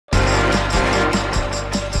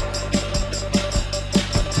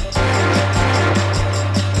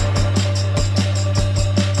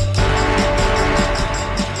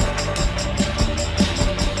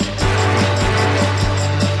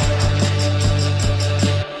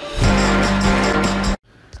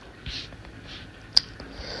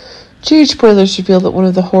Spoilers reveal that one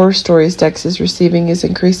of the horror stories Dex is receiving is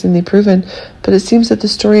increasingly proven, but it seems that the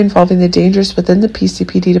story involving the dangers within the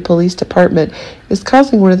PCPD police department is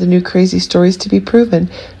causing one of the new crazy stories to be proven.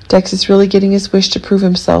 Dex is really getting his wish to prove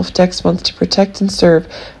himself. Dex wants to protect and serve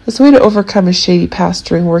as a way to overcome his shady past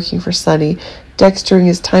during working for Sunny. Dex, during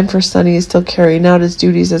his time for Sunny, is still carrying out his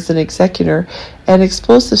duties as an executor, and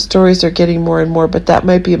explosive stories are getting more and more, but that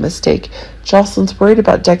might be a mistake. Jocelyn's worried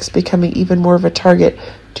about Dex becoming even more of a target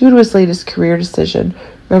due to his latest career decision.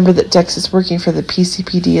 Remember that Dex is working for the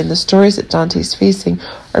PCPD, and the stories that Dante's facing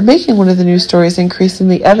are making one of the new stories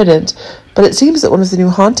increasingly evident. But it seems that one of the new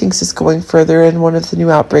hauntings is going further, and one of the new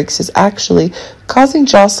outbreaks is actually causing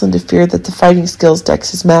Jocelyn to fear that the fighting skills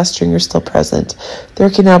Dex is mastering are still present. There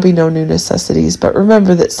can now be no new necessities, but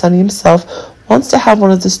remember that Sunny himself wants to have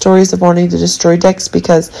one of the stories of wanting to destroy Dex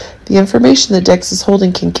because the information that Dex is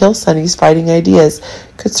holding can kill Sunny's fighting ideas.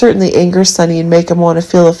 Could certainly anger Sunny and make him want to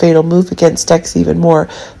feel a fatal move against Dex even more.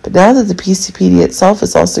 But now that the PCPD itself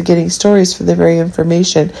is also getting stories for the very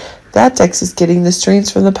information that Dex is getting, the strains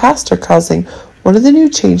from the past are causing one of the new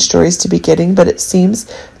change stories to be getting, but it seems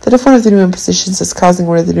that if one of the new impositions is causing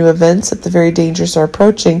one of the new events, that the very dangers are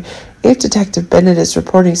approaching. If Detective Bennett is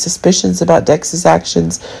reporting suspicions about Dex's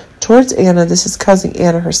actions towards Anna, this is causing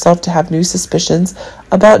Anna herself to have new suspicions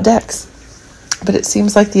about Dex. But it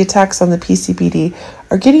seems like the attacks on the PCPD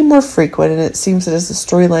are getting more frequent, and it seems that as the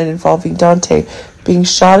storyline involving Dante being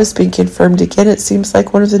shot is being confirmed again, it seems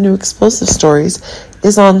like one of the new explosive stories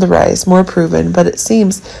is on the rise, more proven. But it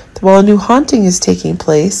seems that while a new haunting is taking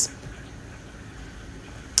place,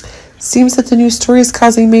 seems that the new story is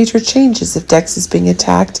causing major changes. If Dex is being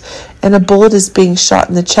attacked and a bullet is being shot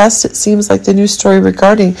in the chest, it seems like the new story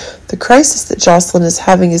regarding the crisis that Jocelyn is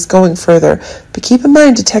having is going further. But keep in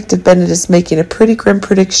mind, Detective Bennett is making a pretty grim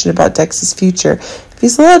prediction about Dex's future. If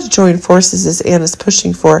he's allowed to join forces as Anna's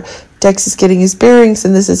pushing for, Dex is getting his bearings,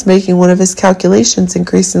 and this is making one of his calculations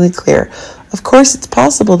increasingly clear. Of course, it's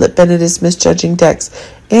possible that Bennett is misjudging Dex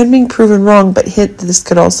and being proven wrong, but hint that this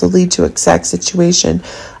could also lead to an exact situation.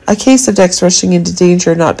 A case of Dex rushing into danger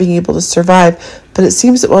and not being able to survive, but it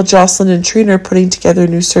seems that while Jocelyn and Trina are putting together a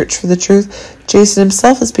new search for the truth, Jason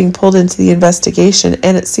himself is being pulled into the investigation,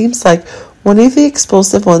 and it seems like one of the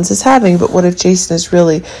explosive ones is having. But what if Jason is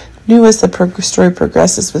really new as the story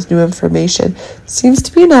progresses with new information? Seems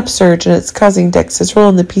to be an upsurge, and it's causing Dex's role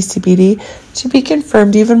in the PCPD to be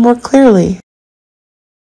confirmed even more clearly.